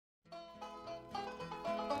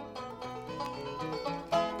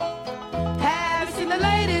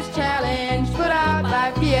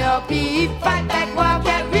PLP. Fight back,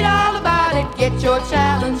 Wildcat, read all about it. Get your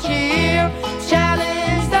challenge here.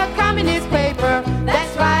 Challenge the communist paper.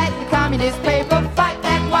 That's right, the communist paper. Fight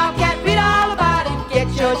back, Wildcat, read all about it. Get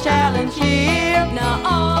your challenge here. Now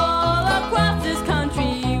all across this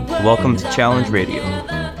country. Welcome to Challenge Radio.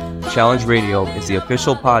 Challenge Radio is the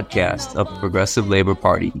official podcast of the Progressive Labor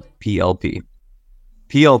Party, PLP.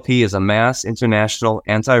 PLP is a mass, international,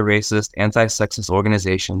 anti-racist, anti-sexist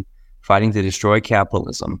organization fighting to destroy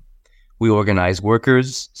capitalism. We organize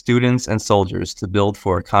workers, students, and soldiers to build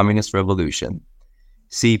for a communist revolution.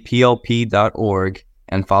 See plp.org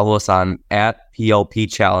and follow us on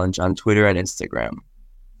 @PLPChallenge on Twitter and Instagram.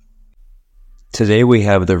 Today we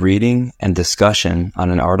have the reading and discussion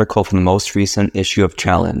on an article from the most recent issue of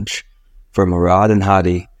Challenge for Murod and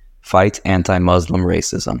Hadi, Fight Anti-Muslim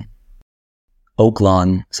Racism. Oak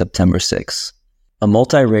Lawn, September 6. A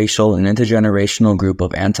multiracial and intergenerational group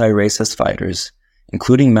of anti-racist fighters,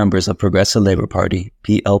 including members of Progressive Labor Party,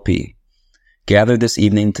 PLP, gathered this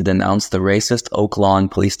evening to denounce the racist Oak Lawn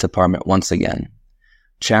Police Department once again.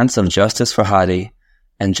 Chants of justice for Hadi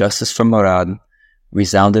and justice for Murod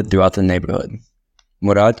resounded throughout the neighborhood.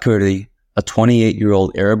 Murod Kurdi, a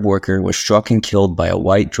 28-year-old Arab worker, was struck and killed by a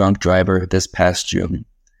white drunk driver this past June.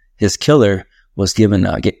 His killer was given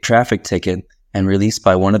a traffic ticket and released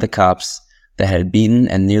by one of the cops that had beaten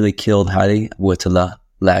and nearly killed Hadi Wutala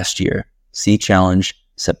last year. See Challenge,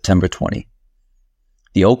 September 20.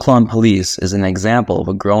 The Oak Lawn Police is an example of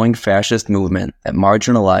a growing fascist movement that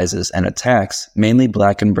marginalizes and attacks mainly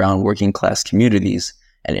black and brown working class communities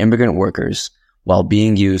and immigrant workers while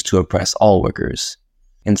being used to oppress all workers.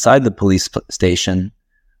 Inside the police station,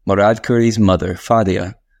 Murod Kurdi's mother,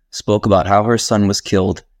 Fadia, spoke about how her son was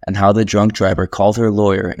killed and how the drunk driver called her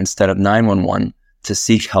lawyer instead of 911 to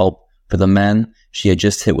seek help for the man she had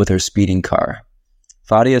just hit with her speeding car.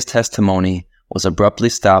 Fadia's testimony was abruptly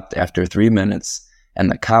stopped after 3 minutes,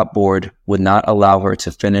 and the cop board would not allow her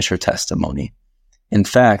to finish her testimony. In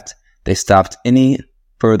fact, they stopped any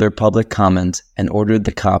further public comment and ordered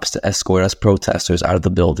the cops to escort us protesters out of the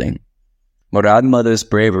building. Murad Mother's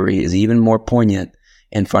bravery is even more poignant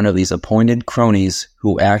in front of these appointed cronies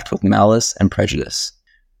who act with malice and prejudice.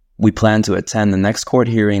 We plan to attend the next court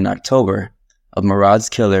hearing in October of Murad's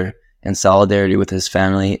killer in solidarity with his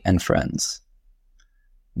family and friends.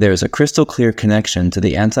 There is a crystal clear connection to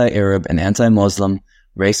the anti-Arab and anti-Muslim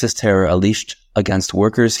racist terror unleashed against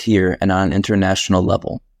workers here and on an international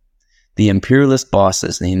level. The imperialist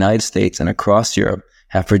bosses in the United States and across Europe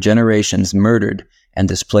have for generations murdered and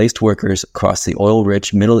displaced workers across the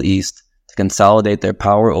oil-rich Middle East to consolidate their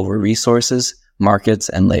power over resources, markets,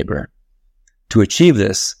 and labor. To achieve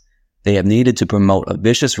this, they have needed to promote a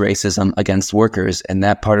vicious racism against workers in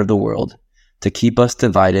that part of the world to keep us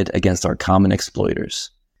divided against our common exploiters.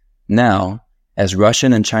 Now, as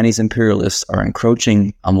Russian and Chinese imperialists are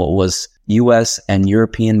encroaching on what was U.S. and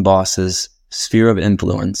European bosses' sphere of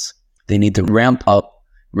influence, they need to ramp up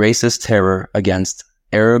racist terror against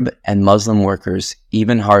Arab and Muslim workers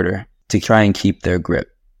even harder to try and keep their grip.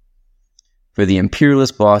 For the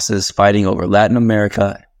imperialist bosses fighting over Latin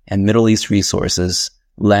America and Middle East resources,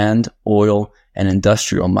 land, oil, and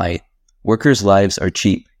industrial might, workers' lives are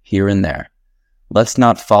cheap here and there. Let's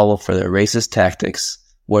not follow for their racist tactics,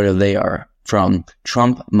 whether they are from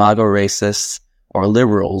Trump MAGA racists or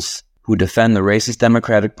liberals who defend the racist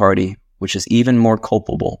Democratic Party, which is even more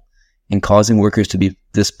culpable in causing workers to be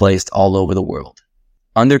displaced all over the world.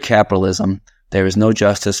 Under capitalism, there is no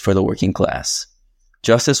justice for the working class.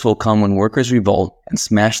 Justice will come when workers revolt and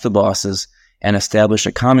smash the bosses and establish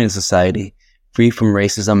a communist society free from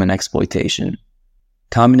racism and exploitation.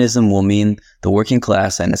 Communism will mean the working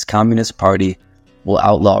class and its Communist Party will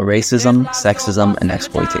outlaw racism, sexism, and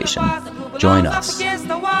exploitation. Join us. He's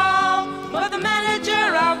the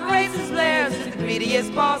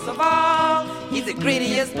greediest boss of all. He's the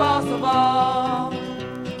greediest boss of all.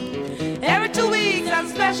 Every 2 weeks, a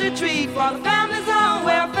special treat for the families on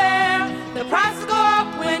welfare. The prices go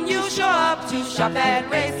up when you show up to shop at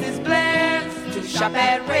racist Blair's. To shop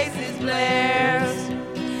at racist Blair's.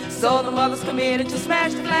 So the mothers committed to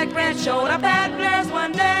smash the flag branch showed up at Blair's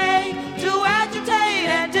one day to agitate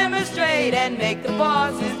and demonstrate and make the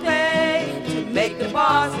bosses pay. To make the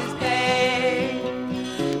bosses pay.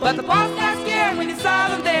 But the boss got scared when he saw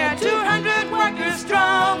them there, 200 workers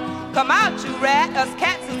strong. Come out, you rat, us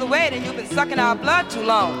cats is the way that you've been sucking our blood too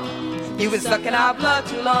long. You've been sucking our blood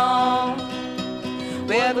too long.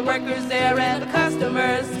 Well, the workers there and the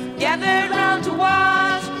customers gathered round to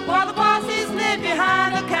watch while the bosses slid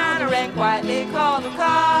behind the counter and quietly called the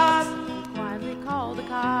cops. Quietly called the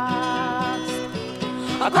cops.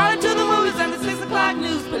 According to the movies and the 6 o'clock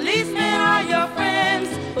news, policemen are your friends.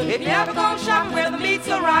 But If you ever gone shopping where the meat's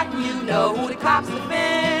so rotten, you know who the cops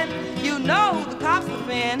defend. You know who the cops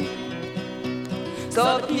defend.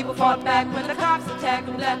 So the people fought back when the cops attacked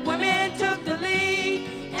and black women took the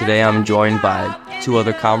lead. Today I'm joined by two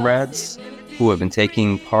other comrades who have been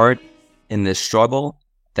taking part in this struggle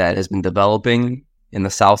that has been developing in the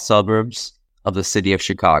south suburbs of the city of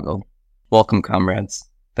Chicago. Welcome, comrades.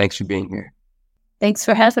 Thanks for being here. Thanks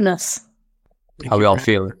for having us. How we all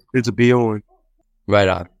feeling? Good to be on. Right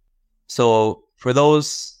on. So for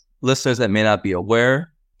those listeners that may not be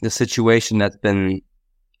aware, the situation that's been,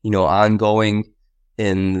 ongoing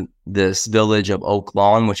in this village of Oak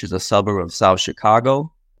Lawn, which is a suburb of South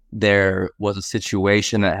Chicago, there was a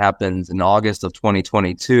situation that happened in August of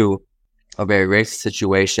 2022, a very racist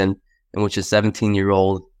situation in which a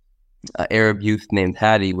 17-year-old Arab youth named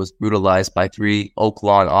Hadi was brutalized by 3 Oak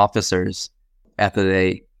Lawn officers after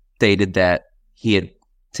they stated that he had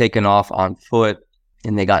taken off on foot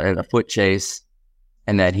and they got in a foot chase,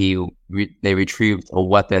 and that they retrieved a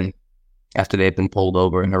weapon after they had been pulled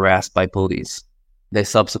over and harassed by police. They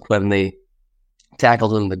subsequently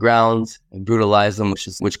tackled him to the ground and brutalized him,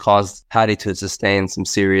 which caused Hadi to sustain some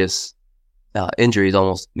serious injuries,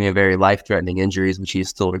 almost very life-threatening injuries, which he's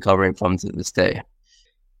still recovering from to this day.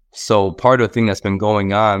 So part of the thing that's been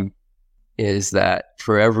going on is that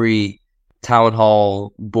for every town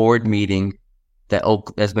hall board meeting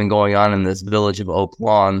that's been going on in this village of Oak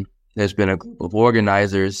Lawn, there's been a group of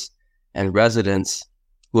organizers and residents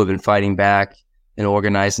who have been fighting back and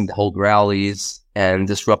organizing to hold rallies and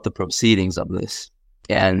disrupt the proceedings of this.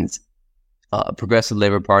 And Progressive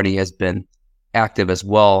Labor Party has been active as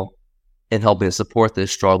well in helping to support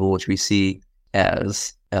this struggle, which we see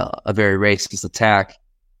as a very racist attack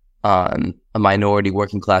on a minority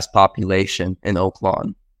working class population in Oak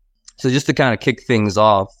Lawn. So just to kind of kick things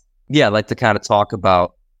off, I'd like to kind of talk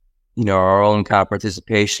about, our own kind of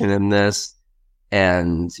participation in this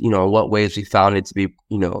and, what ways we found it to be,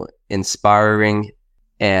 inspiring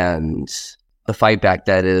and the fight back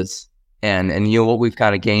that is, and what we've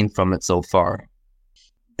kind of gained from it so far.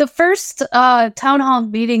 The first town hall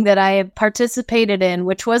meeting that I participated in,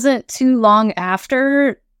 which wasn't too long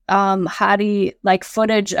after Hadi,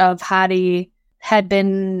 footage of Hadi had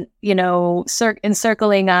been,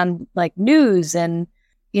 encircling on news and,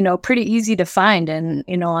 pretty easy to find.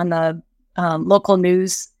 And, on the local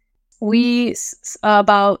news, we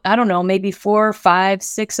about, maybe 4, 5,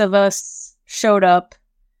 6 of us showed up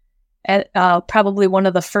at probably one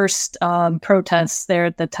of the first protests there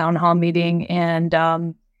at the town hall meeting.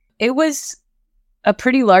 And it was a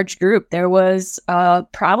pretty large group. There was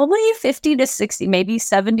probably 50 to 60, maybe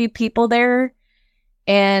 70 people there.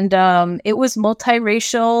 And it was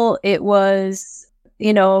multiracial. It was,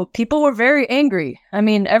 people were very angry. I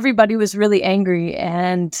mean, everybody was really angry.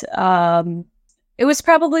 And it was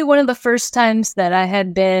probably one of the first times that I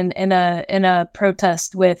had been in a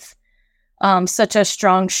protest with such a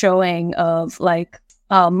strong showing of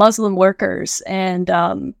Muslim workers. And,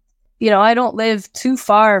 I don't live too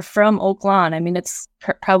far from Oak Lawn. I mean, it's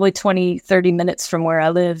probably 20, 30 minutes from where I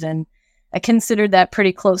live. And I considered that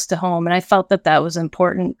pretty close to home. And I felt that was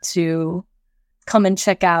important to come and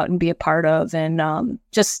check out and be a part of. And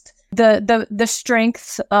just the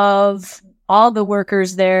strength of all the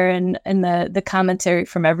workers there and the commentary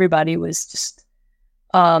from everybody was just,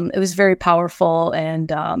 it was very powerful.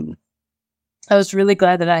 And I was really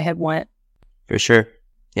glad that I had went. For sure.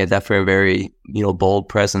 Yeah, definitely a very, bold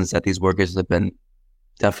presence that these workers have been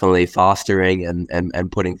definitely fostering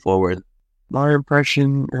and putting forward. My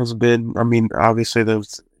impression has been, obviously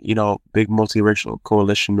there's, big multiracial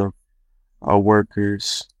coalition of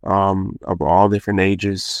workers of all different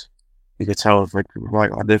ages. You could tell from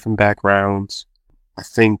all different backgrounds. I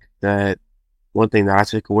think that one thing that I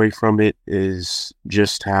took away from it is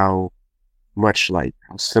just how much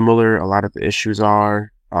how similar a lot of the issues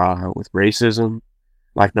are with racism.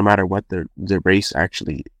 No matter what the race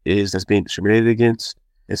actually is that's being discriminated against,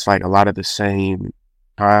 it's a lot of the same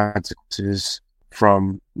consequences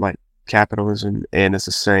from capitalism, and it's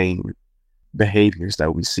the same behaviors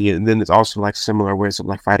that we see. And then it's also similar ways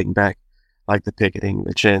of fighting back, the picketing,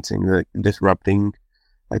 the chanting, the disrupting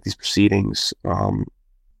these proceedings. I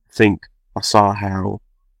think I saw how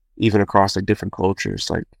even across different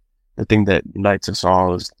cultures, the thing that unites us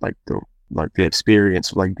all is the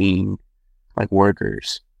experience of being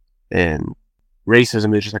workers, and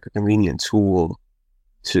racism is just a convenient tool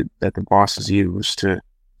that the bosses use to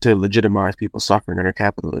legitimize people suffering under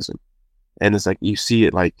capitalism. And it's you see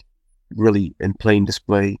it really in plain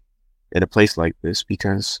display in a place like this,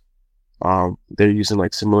 because they're using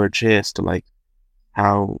similar chants to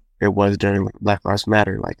how it was during Black Lives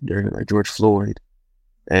Matter, during George Floyd,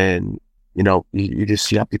 And, you just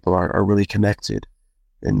see how people are really connected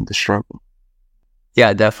in the struggle.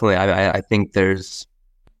 Yeah, definitely. I think there's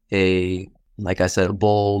like I said, a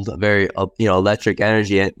bold, a very, electric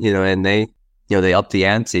energy, and they up the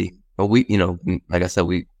ante. But we, like I said,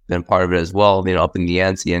 we've been part of it as well, upping the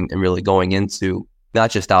ante and really going into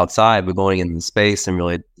not just outside, but going into space and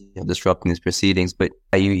really disrupting these proceedings. But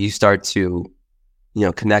you start to,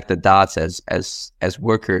 connect the dots as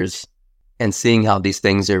workers and seeing how these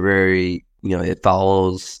things are very, it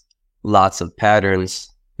follows lots of patterns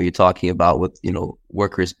where you're talking about with,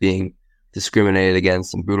 workers being discriminated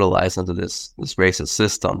against and brutalized under this racist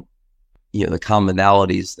system. The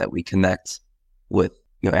commonalities that we connect with,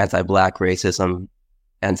 anti-Black racism,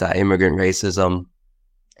 anti-immigrant racism,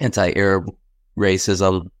 anti-Arab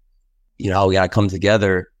racism, how we got to come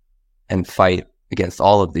together and fight against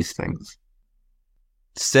all of these things.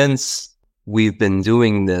 Since we've been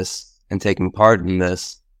doing this and taking part in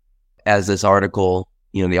this, as this article,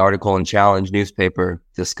 the article in Challenge newspaper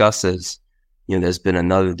discusses, there's been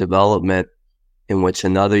another development in which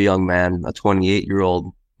another young man, a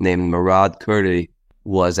 28-year-old named Murod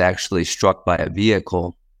was actually struck by a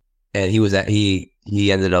vehicle, and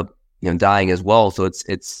he ended up dying as well. So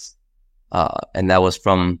it's and that was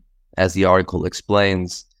from, as the article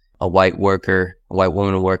explains, a white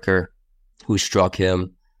woman worker who struck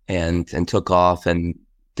him and took off and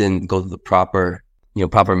didn't go to the proper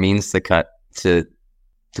means to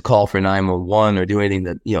call for 911 or do anything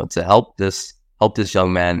that to help this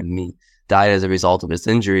young man, and he died as a result of his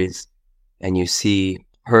injuries. And you see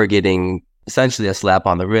her getting essentially a slap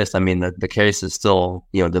on the wrist. I mean, the case is still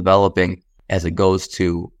developing as it goes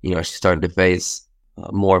to she's starting to face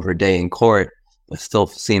more of her day in court. It still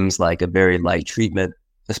seems like a very light treatment,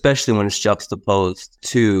 especially when it's juxtaposed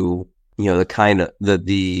to the kind of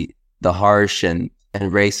the harsh and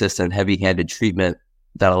racist and heavy-handed treatment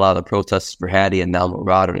that a lot of the protesters for Hadi and now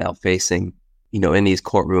Murod are now facing, in these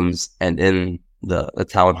courtrooms and in the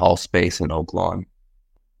town hall space in Oak Lawn.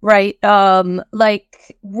 Right.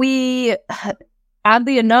 Like we,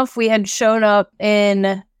 oddly enough, we had shown up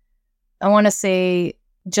in, I want to say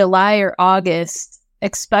July or August,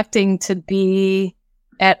 expecting to be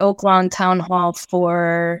at Oak Lawn Town Hall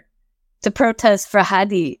to protest for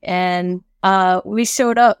Hadi. And we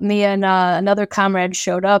showed up, me and another comrade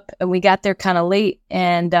showed up, and we got there kind of late,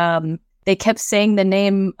 and they kept saying the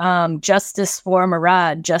name Justice for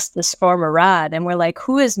Murod, Justice for Murod. And we're like,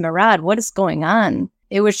 who is Murod? What is going on?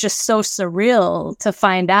 It was just so surreal to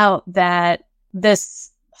find out that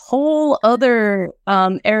this whole other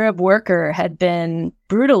Arab worker had been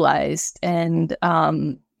brutalized, and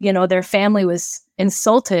their family was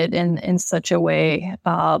insulted in such a way.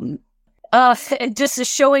 Just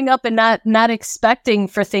showing up and not expecting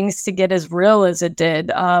for things to get as real as it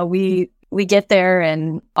did. We get there,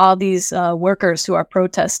 and all these workers who are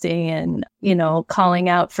protesting and calling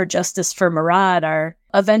out for justice for Murod are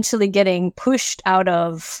eventually getting pushed out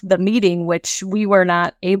of the meeting, which we were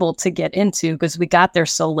not able to get into because we got there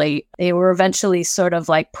so late. They were eventually sort of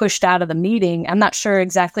like pushed out of the meeting. I'm not sure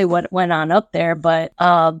exactly what went on up there, but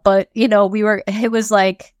it was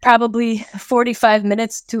like probably 45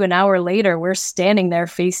 minutes to an hour later, we're standing there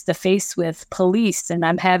face to face with police, and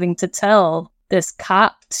I'm having to tell this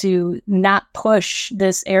cop to not push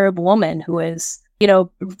this Arab woman who is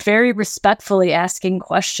very respectfully asking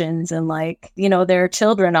questions, and there are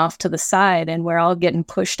children off to the side, and we're all getting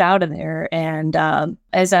pushed out of there. And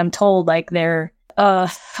as I'm told,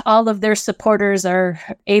 all of their supporters are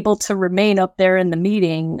able to remain up there in the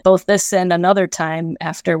meeting, both this and another time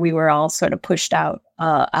after we were all sort of pushed out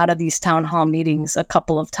of these town hall meetings a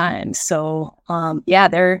couple of times. So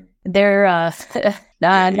they're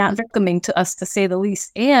not welcoming to us, to say the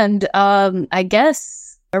least. And I guess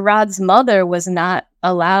Murod's mother was not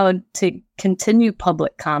allowed to continue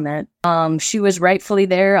public comment. She was rightfully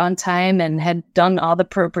there on time and had done all the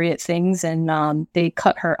appropriate things, and they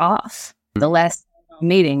cut her off the last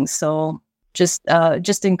meeting. So just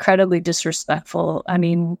incredibly disrespectful. I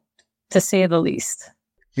mean, to say the least.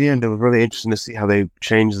 Yeah, and it was really interesting to see how they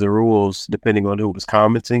changed the rules depending on who was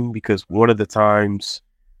commenting, because one of the times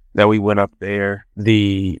that we went up there,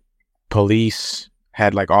 the police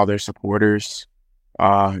had all their supporters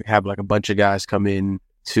have a bunch of guys come in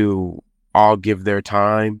to all give their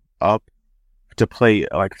time up to play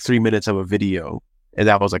 3 minutes of a video, and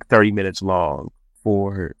that was 30 minutes long.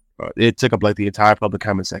 It took up the entire public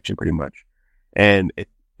comment section pretty much, and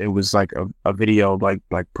it was a video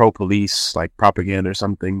pro police propaganda or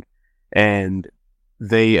something, and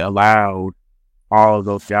they allowed all of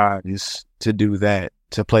those guys to do that,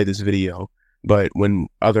 to play this video. But when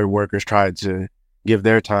other workers tried to give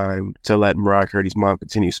their time to let Mariah Carey's mom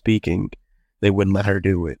continue speaking, they wouldn't let her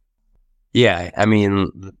do it. Yeah, I mean,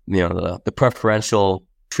 the preferential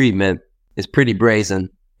treatment is pretty brazen.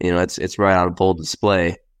 It's right on full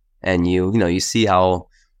display, and you see how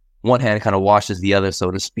one hand kind of washes the other,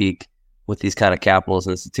 so to speak, with these kind of capitalist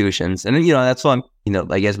institutions. And that's why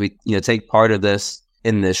I guess we take part of this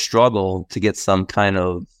in this struggle to get some kind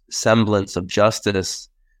of semblance of justice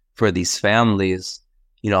for these families.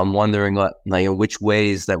 I'm wondering which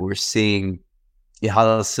ways that we're seeing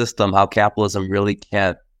how the system, how capitalism really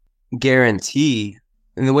can't guarantee,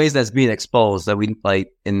 in the ways that's being exposed, that we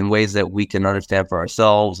in the ways that we can understand for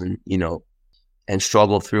ourselves, and and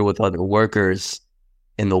struggle through with other workers,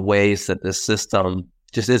 in the ways that this system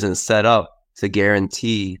just isn't set up to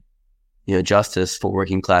guarantee justice for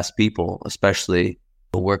working class people, especially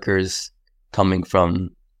the workers coming from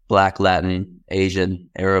Black, Latin, Asian,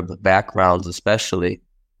 Arab backgrounds, especially,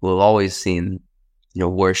 who have always seen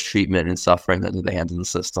worse treatment and suffering at the hands of the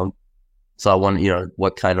system. So I wonder,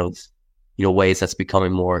 what kind of, ways that's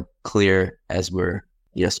becoming more clear as we're,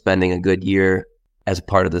 spending a good year as a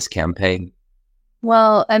part of this campaign.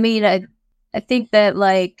 Well, I mean, I think that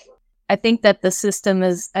the system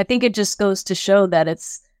is, I think it just goes to show that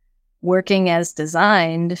it's working as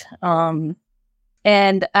designed. And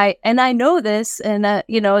I know this, and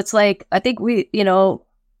it's like, I think we,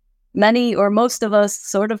 many or most of us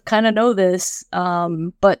sort of kind of know this,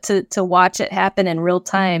 but to watch it happen in real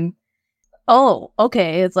time, oh,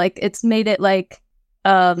 okay, it's like, it's made it like,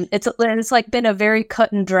 it's like been a very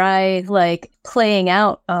cut and dry, like, playing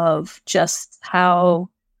out of just how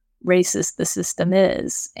racist the system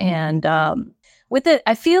is. And with it,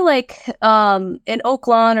 I feel like in Oak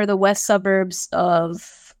Lawn, or the west suburbs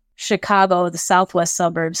of Chicago, the southwest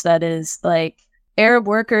suburbs, that is, like, Arab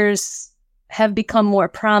workers have become more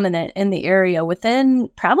prominent in the area within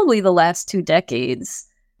probably the last 2 decades,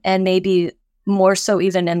 and maybe more so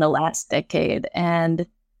even in the last decade. And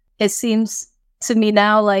it seems to me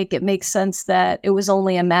now like it makes sense that it was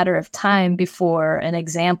only a matter of time before an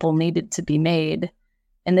example needed to be made,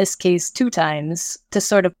 in this case 2 times, to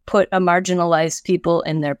sort of put a marginalized people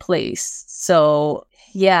in their place. So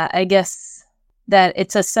yeah, I guess that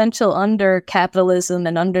it's essential under capitalism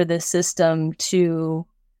and under this system to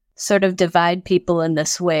sort of divide people in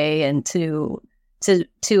this way, and to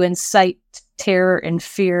incite terror and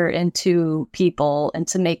fear into people, and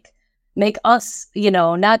to make us,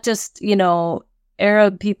 not just,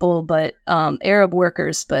 Arab people, but Arab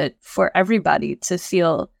workers, but for everybody to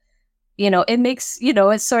feel, it makes,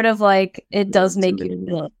 it's sort of like, it does make you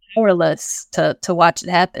feel powerless to watch it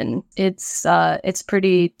happen. It's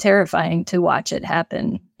pretty terrifying to watch it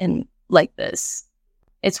happen in like this.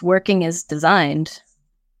 It's working as designed,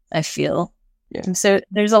 I feel. Yeah. And so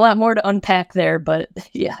there's a lot more to unpack there, but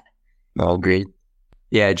yeah. All agreed.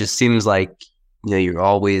 Yeah, it just seems like, you're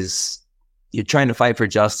trying to fight for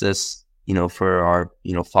justice, for our,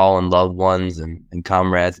 fallen loved ones and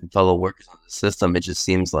comrades and fellow workers in the system. It just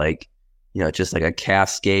seems like, just like a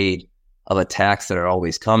cascade of attacks that are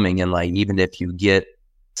always coming. And like, even if you get,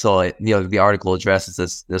 the article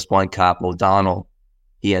addresses this one cop, O'Donnell,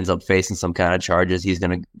 he ends up facing some kind of charges. He's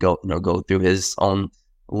going to go through his own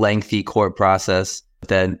lengthy court process. But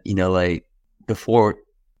then, like, before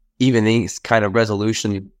even this kind of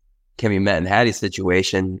resolution can be met in Hadi's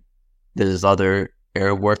situation, there's this other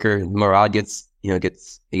Arab worker, Murod,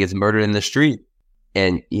 gets murdered in the street.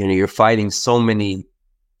 And, you're fighting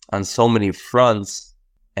on so many fronts,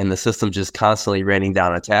 and the system just constantly raining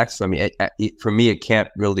down attacks. So, I mean, for me, it can't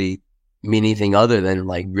really mean anything other than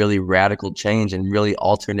like really radical change and really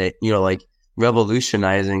alternate, like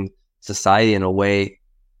revolutionizing society in a way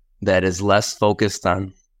that is less focused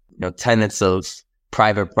on, tenets of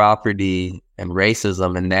private property and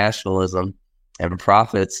racism and nationalism and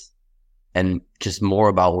profits, and just more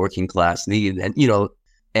about working class need. And,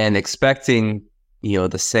 and expecting,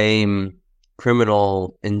 the same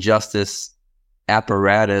criminal injustice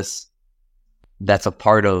apparatus that's a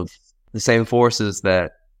part of the same forces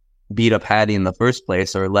that beat up Hadi in the first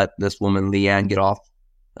place, or let this woman Leanne get off,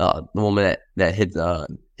 the woman that hit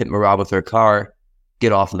Murad with her car,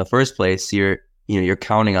 get off in the first place. You're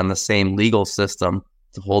counting on the same legal system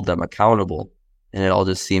to hold them accountable, and it all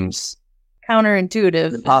just seems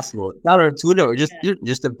counterintuitive, impossible, or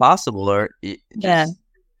just impossible, or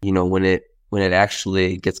when it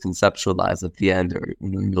actually gets conceptualized at the end, or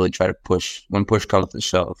really try to push when push comes to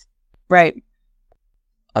shove. Right.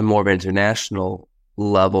 On more of an international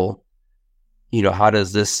level, how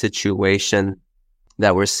does this situation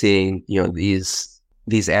that we're seeing,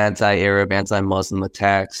 these anti-Arab, anti-Muslim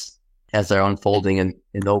attacks as they're unfolding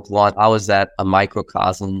in Oak Lawn, how is that a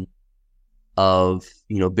microcosm of,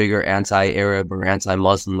 bigger anti-Arab or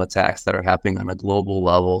anti-Muslim attacks that are happening on a global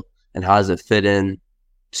level, and how does it fit in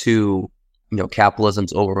to,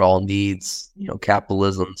 capitalism's overall needs,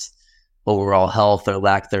 capitalism's overall health or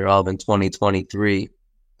lack thereof in 2023.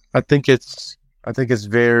 I think it's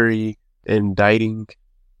very indicting,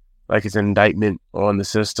 like it's an indictment on the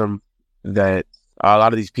system that a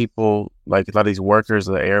lot of these people, like a lot of these workers,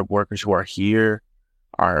 the Arab workers who are here,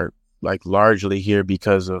 are like largely here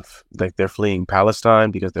because of like they're fleeing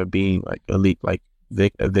Palestine because they're being like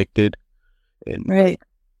evicted and Right.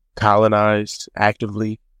 colonized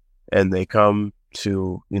actively, and they come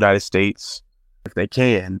to the United States if they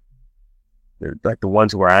can. They're like the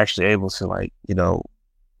ones who are actually able to like,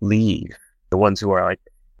 leave. The ones who are like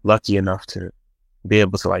lucky enough to be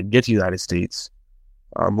able to like get to the United States,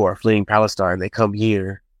 who are fleeing Palestine, they come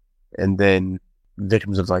here, and then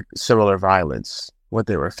victims of like similar violence, what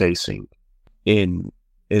they were facing in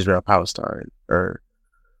Israel, Palestine, or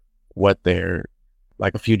what they're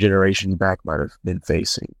like a few generations back might have been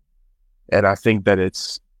facing. And I think that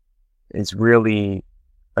it's really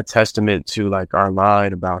a testament to like our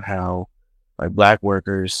line about how like Black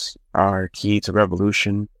workers are key to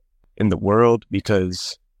revolution in the world,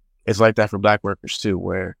 because it's like that for Black workers too,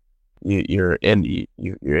 where you're in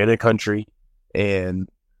a country and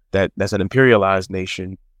that's an imperialized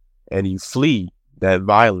nation, and you flee that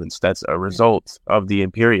violence that's a result of the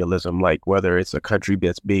imperialism, like whether it's a country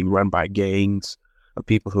that's being run by gangs of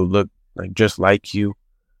people who look like just like you,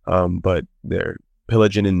 but they're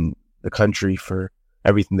pillaging in the country for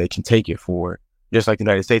everything they can take it for, just like the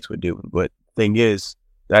United States would do. But the thing is,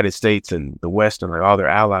 the United States and the West and like all their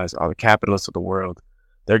allies, all the capitalists of the world,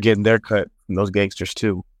 they're getting their cut from those gangsters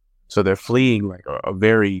too. So they're fleeing like a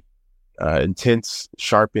very intense,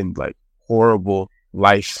 sharpened, like horrible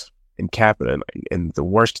life in capital and the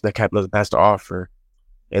worst that capitalism has to offer.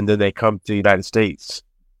 And then they come to the United States,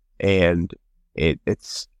 and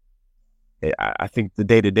I think the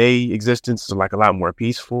day-to-day existence is like a lot more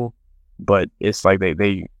peaceful, but it's like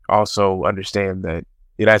they also understand that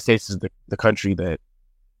the United States is the country that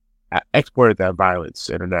exported that violence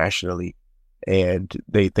internationally, and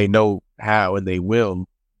they know how, and they will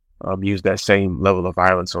use that same level of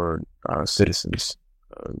violence on citizens,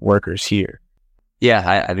 workers here.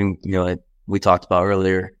 Yeah, I think, we talked about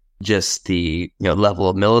earlier, just the, level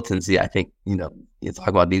of militancy. I think, you talk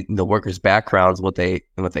about the workers' backgrounds, what they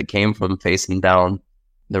came from, facing down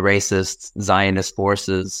the racist Zionist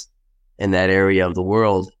forces in that area of the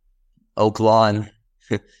world. Oak Lawn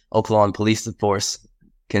police force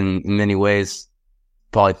can, in many ways,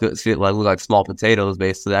 probably look like small potatoes,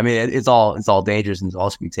 basically. I mean, it's all dangerous and it's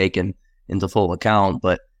all should be taken into full account.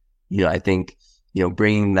 But, I think,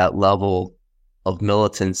 bringing that level of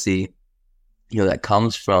militancy, that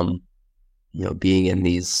comes from, being in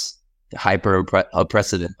these hyper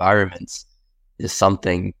oppressive environments is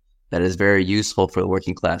something that is very useful for the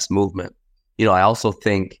working class movement. I also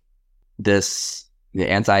think this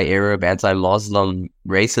anti-Arab, anti-Muslim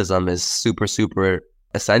racism is super, super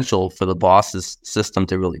essential for the boss's system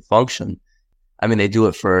to really function. I mean, they do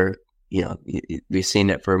it for, we've seen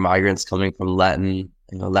it for migrants coming from Latin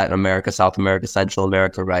America, South America, Central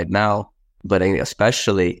America right now. But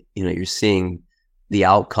especially, you're seeing the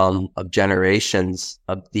outcome of generations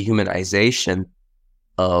of dehumanization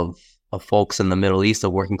of folks in the Middle East,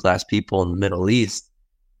 of working class people in the Middle East,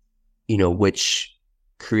 which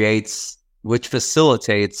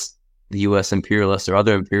facilitates the U.S. imperialists or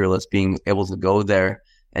other imperialists being able to go there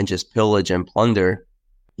and just pillage and plunder,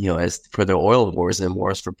 as for their oil wars and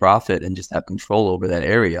wars for profit, and just have control over that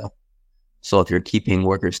area. So if you're keeping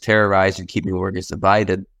workers terrorized, you're keeping workers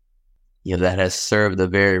divided, that has served a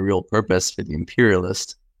very real purpose for the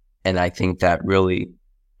imperialist. And I think that really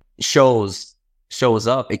shows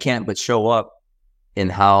up. It can't but show up in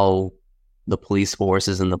how the police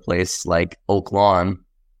forces in the place like Oak Lawn,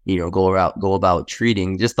 go about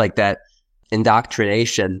treating, just like that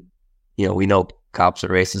indoctrination. We know cops are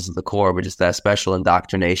racist at the core, but just that special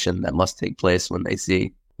indoctrination that must take place when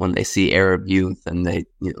they see Arab youth, and they,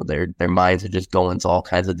 their minds are just going to all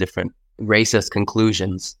kinds of different racist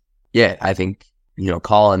conclusions. Yeah, I think,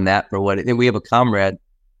 calling that for what it, and we have a comrade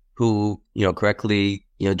who, correctly,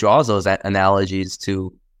 draws those analogies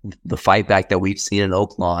to the fight back that we've seen in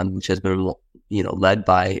Oak Lawn, which has been, led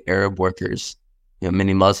by Arab workers,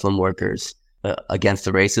 many Muslim workers, against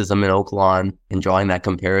the racism in Oak Lawn, and drawing that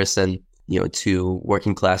comparison, to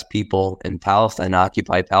working class people in Palestine,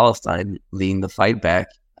 occupied Palestine, leading the fight back.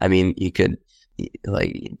 I mean, you could,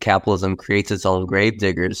 like, capitalism creates its own grave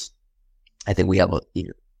diggers. I think we have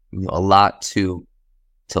a lot to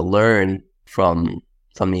learn from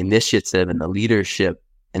the initiative and the leadership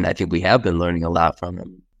and I think we have been learning a lot from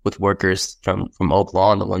him, with workers from Oak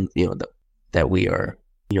Lawn, the ones, that we are,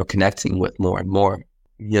 connecting with more and more,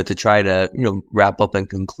 to try to, wrap up and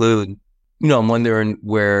conclude. I'm wondering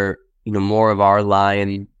where, more of our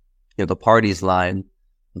line, the party's line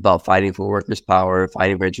about fighting for workers' power,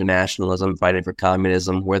 fighting for internationalism, fighting for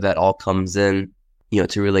communism, where that all comes in,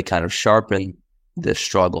 to really kind of sharpen this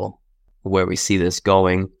struggle, where we see this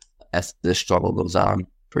going as this struggle goes on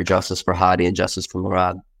for justice for Hadi and justice for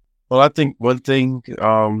Murod. Well, I think one thing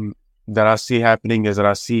that I see happening is that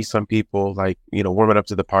I see some people warming up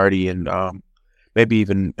to the party and maybe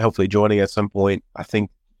even hopefully joining at some point. I think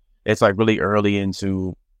it's really early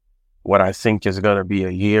into what I think is going to be a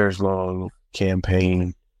years-long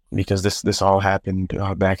campaign, because this all happened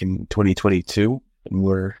back in 2022, and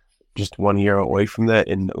we're just 1 year away from that.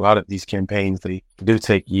 And a lot of these campaigns, they do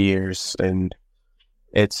take years, and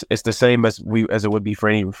it's the same as it would be for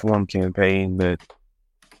any reform campaign. That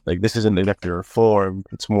this isn't elected reform;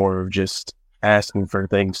 it's more of just asking for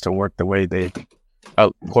things to work the way they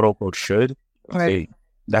quote unquote should. Right.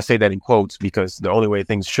 I say that in quotes because the only way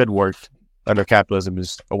things should work under capitalism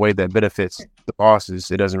is a way that benefits the bosses.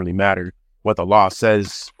 It doesn't really matter what the law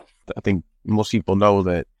says. I think most people know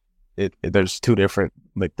that there's two different,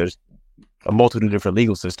 there's a multitude of different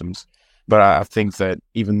legal systems. But I think that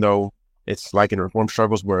even though it's like in reform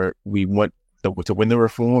struggles where we want to win the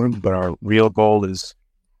reform, but our real goal is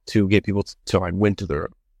to get people to win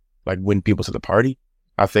people to the party.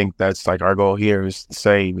 I think that's our goal here is the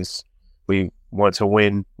same. Is we want to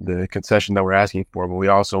win the concession that we're asking for, but we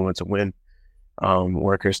also want to win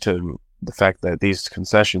workers to the fact that these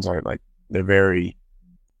concessions are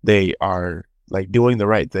they are doing the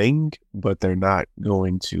right thing, but they're not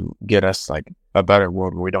going to get us a better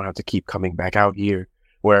world where we don't have to keep coming back out here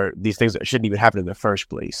where these things shouldn't even happen in the first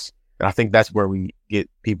place. And I think that's where we get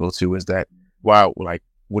people to, is that wow,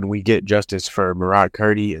 when we get justice for Murod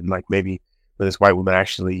Kurdi and maybe when this white woman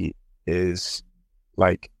actually is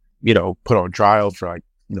put on trial for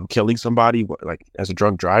killing somebody as a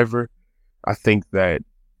drunk driver, I think that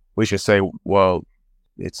we should say, well,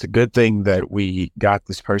 it's a good thing that we got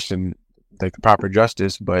this person the proper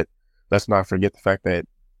justice, but let's not forget the fact that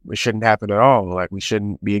it shouldn't happen at all. We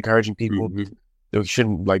shouldn't be encouraging people. Mm-hmm. We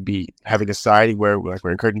shouldn't be having a society where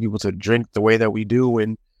we're encouraging people to drink the way that we do,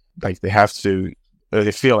 and they have to.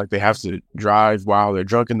 They feel like they have to drive while they're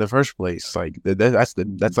drunk in the first place. That's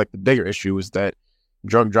the bigger issue, is that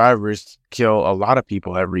drunk drivers kill a lot of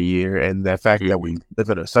people every year, and the fact that we live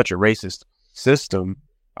in such a racist system,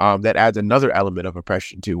 that adds another element of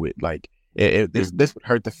oppression to it. This would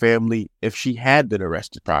hurt the family if she had been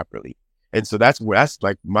arrested properly. And so that's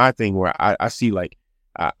my thing, where I see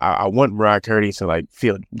I want Murod Kurdi to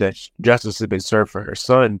feel that justice has been served for her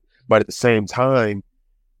son, but at the same time,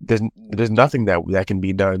 there's nothing that can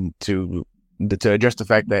be done to address the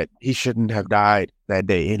fact that he shouldn't have died that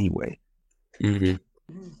day anyway. Mm-hmm.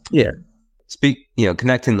 Yeah.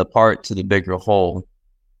 Connecting the part to the bigger whole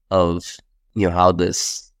of, how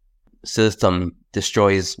this system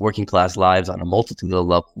destroys working class lives on a multitude of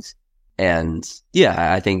levels. And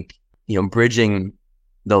yeah, I think, bridging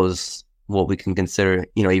those, what we can consider,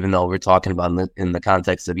 even though we're talking about in the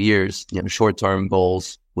context of years, short-term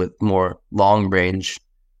goals with more long-range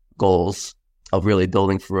goals of really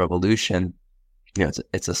building for revolution,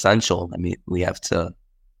 it's essential. I mean, we have to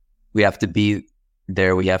be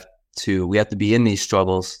there. We have to be in these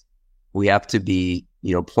struggles. We have to be,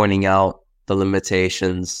 pointing out the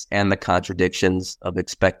limitations and the contradictions of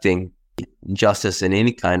expecting justice in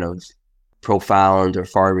any kind of profound or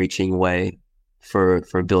far-reaching way for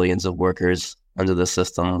billions of workers under the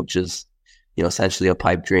system, which is, essentially a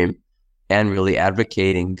pipe dream, and really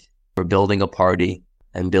advocating for building a party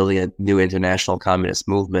and building a new international communist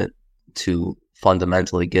movement to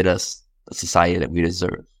fundamentally get us the society that we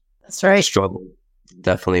deserve. That's right. Struggle,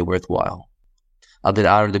 definitely worthwhile. I've been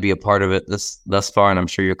honored to be a part of it thus far, and I'm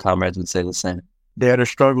sure your comrades would say the same. Dare to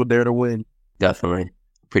struggle, dare to win. Definitely.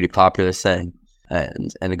 Pretty popular saying,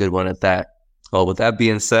 and a good one at that. Well, with that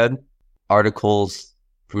being said, articles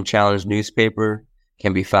from Challenge newspaper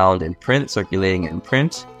can be found in print, circulating in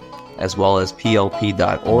print, as well as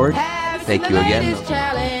plp.org. Thank you again.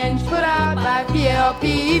 Challenge put out by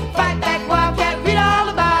PLP. Fight back, Wildcat, read all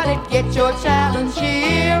about it. Get your challenge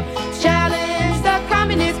here. Challenge the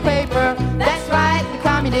communist paper. That's right, the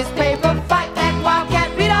communist paper. Fight back,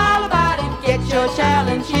 Wildcat, read all about it. Get your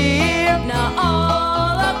challenge here. Now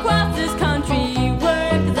all across this country,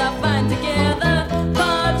 workers are fine together,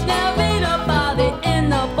 but you never read about it in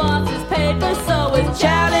the boss's paper. So it's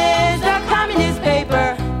Challenge the communist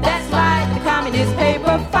paper. That's right, the communist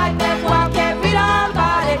paper. Fight back, Wildcat, read all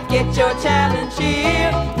about it. Get your challenge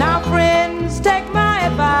here.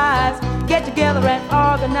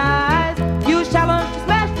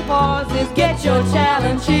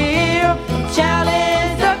 challenge here.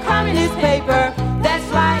 Challenge the communist paper. That's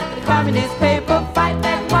right, the communist paper. Fight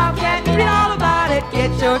back, wildcat, read all about it.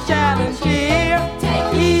 Get your challenge here.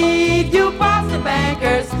 Take heed, you Boston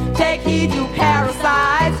bankers. Take heed, you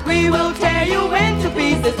parasites. We will tear you into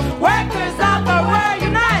pieces. Workers of the world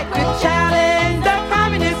unite. We challenge the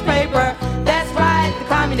communist paper. That's right, the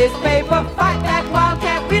communist paper. Fight back,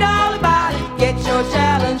 wildcat, read all about it. Get your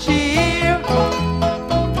challenge here.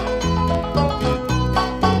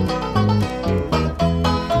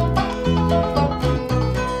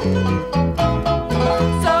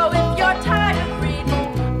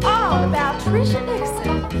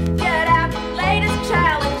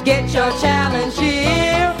 Get your challenge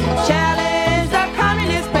here. Challenge the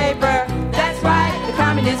communist paper. That's right, the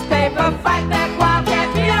communist paper. Fight back,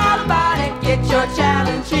 wildcat, read all about it. Get your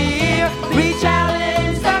challenge here. We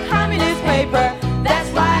challenge the communist paper. That's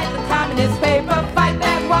right, the communist paper.